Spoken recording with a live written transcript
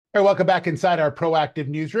All right, welcome back inside our proactive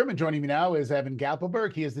newsroom. And joining me now is Evan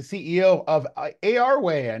Gappelberg. He is the CEO of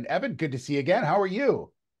ARway. And Evan, good to see you again. How are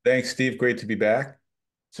you? Thanks, Steve. Great to be back.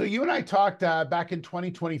 So you and I talked back in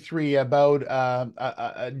 2023 about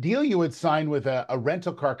a deal you would sign with a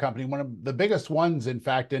rental car company, one of the biggest ones, in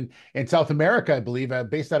fact, in South America, I believe,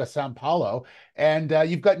 based out of Sao Paulo. And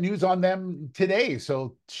you've got news on them today.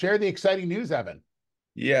 So share the exciting news, Evan.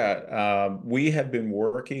 We have been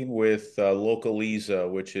working with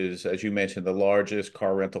Localiza, which is, as you mentioned, the largest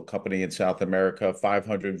car rental company in South America,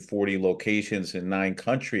 540 locations in 9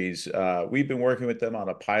 countries. We've been working with them on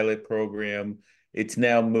a pilot program. It's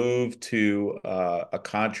now moved to a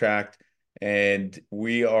contract, and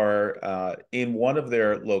we are in one of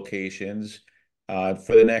their locations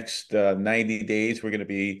for the next 90 days. We're going to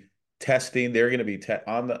be testing. They're going to be te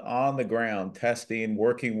on the ground testing,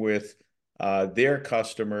 working with their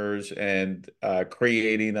customers and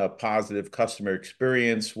creating a positive customer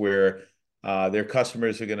experience where their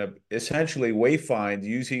customers are going to essentially wayfind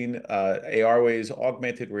using ARway's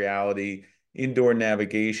augmented reality indoor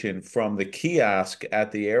navigation from the kiosk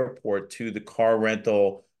at the airport to the car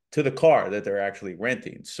rental to the car that they're actually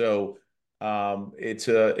renting. So it's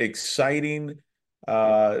a exciting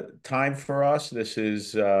time for us. This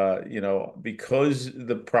is because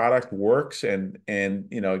the product works and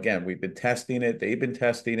again, we've been testing it, they've been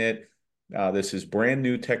testing it. This is brand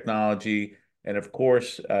new technology. And of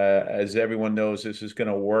course, as everyone knows, this is going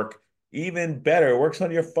to work even better. It works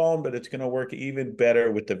on your phone, but it's going to work even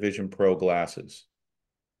better with the Vision Pro glasses.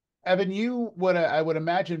 Evan, I would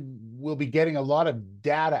imagine will be getting a lot of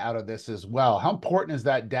data out of this as well. How important is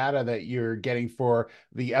that data that you're getting for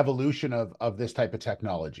the evolution of this type of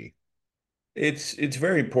technology? It's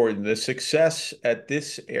very important. The success at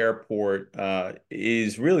this airport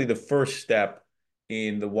is really the first step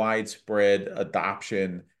in the widespread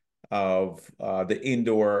adoption of the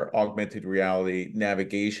indoor augmented reality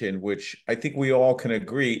navigation, which I think we all can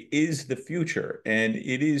agree is the future. And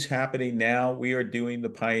it is happening now. We are doing the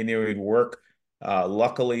pioneering work.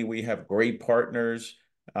 Luckily, we have great partners.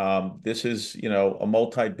 This is, a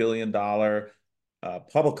multi-billion dollar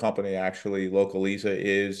public company, actually. Localiza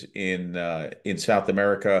is in South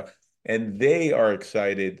America, and they are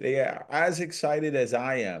excited. They are as excited as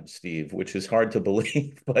I am, Steve, which is hard to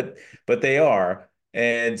believe, but they are.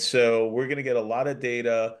 And so we're going to get a lot of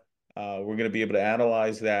data. We're going to be able to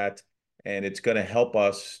analyze that, and it's going to help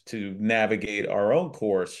us to navigate our own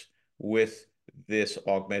course with this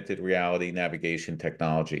augmented reality navigation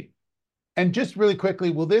technology. And just really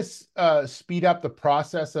quickly, will this speed up the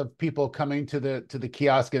process of people coming to the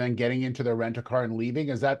kiosk and then getting into their rent a car and leaving?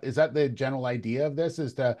 Is that the general idea of this?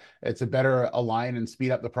 Is to it's a better align and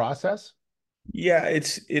speed up the process? Yeah,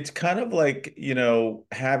 it's kind of like,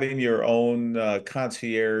 having your own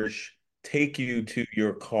concierge take you to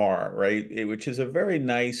your car, right? Which is a very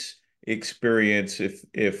nice experience if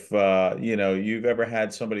you've ever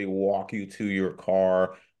had somebody walk you to your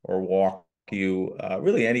car or walk you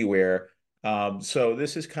really anywhere. So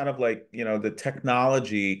this is kind of like, the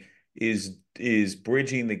technology is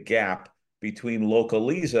bridging the gap between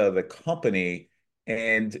Localiza, the company,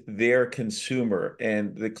 and their consumer.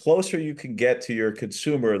 And the closer you can get to your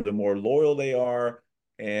consumer, the more loyal they are,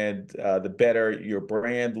 and the better your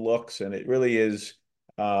brand looks. And it really is,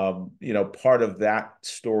 part of that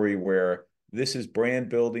story where this is brand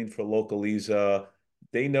building for Localiza.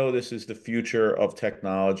 They know this is the future of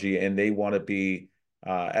technology, and they want to be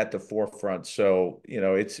at the forefront. So,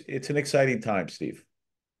 it's an exciting time, Steve.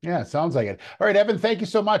 Yeah, sounds like it. All right, Evan, thank you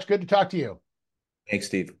so much. Good to talk to you. Thanks,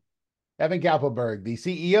 Steve. Evan Gappelberg, the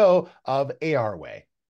CEO of ARway.